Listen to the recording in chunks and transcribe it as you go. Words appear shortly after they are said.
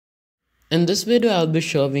In this video, I'll be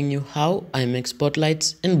showing you how I make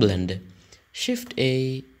spotlights in Blender. Shift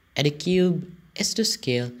A, add a cube, S to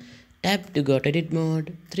scale, tap to go to edit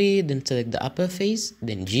mode, 3, then select the upper face,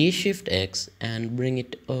 then G Shift X and bring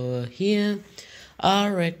it over here,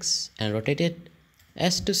 RX and rotate it,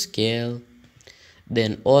 S to scale,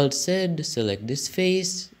 then Alt Z, select this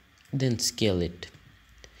face, then scale it.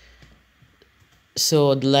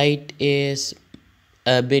 So the light is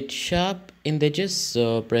a bit sharp in the edges,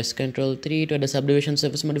 so press Ctrl 3 to add a subdivision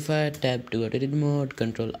surface modifier, tab to go to edit mode,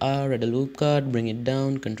 Ctrl R, add a loop card, bring it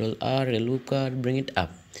down, Ctrl R, add a loop card, bring it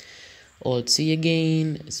up. Alt C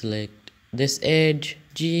again, select this edge,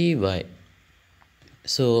 G, Y.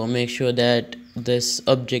 So make sure that this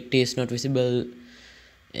object is not visible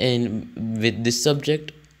with this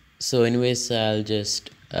subject. So anyways, I'll just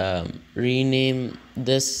rename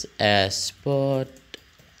this as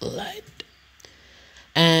spotlight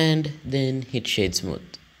and then hit shade smooth.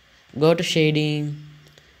 Go to shading,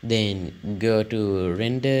 then go to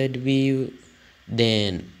rendered view,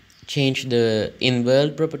 then change the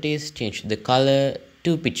in-world properties, change the color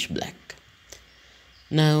to pitch black.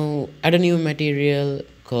 Now add a new material,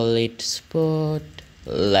 call it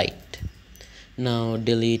spotlight. Now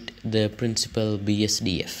delete the principal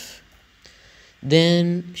BSDF.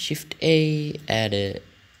 Then Shift A, add a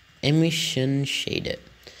emission shader.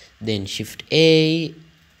 Then Shift A,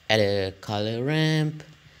 add a color ramp,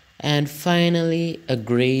 and finally a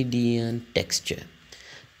gradient texture.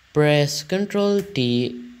 Press Ctrl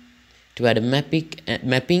T to add a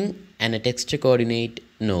mapping and a texture coordinate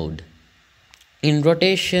node. In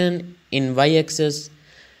rotation, in y-axis,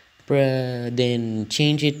 then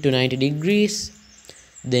change it to 90 degrees,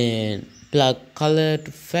 then plug color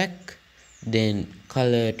to FEC, then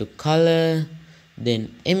color to color,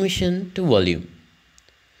 then emission to volume.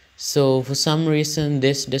 So for some reason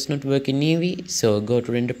this does not work in Eevee, so go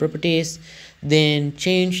to render properties, then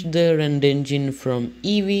change the render engine from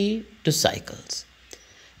Eevee to cycles,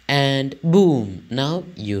 and boom, now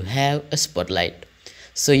you have a spotlight.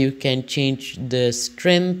 So you can change the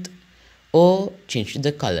strength or change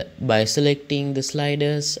the color by selecting the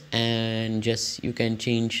sliders, and just you can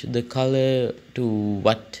change the color to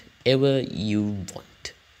whatever you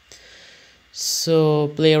want.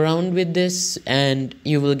 So play around with this and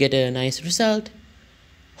you will get a nice result.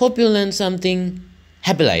 Hope you learned something.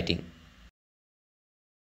 Happy lighting.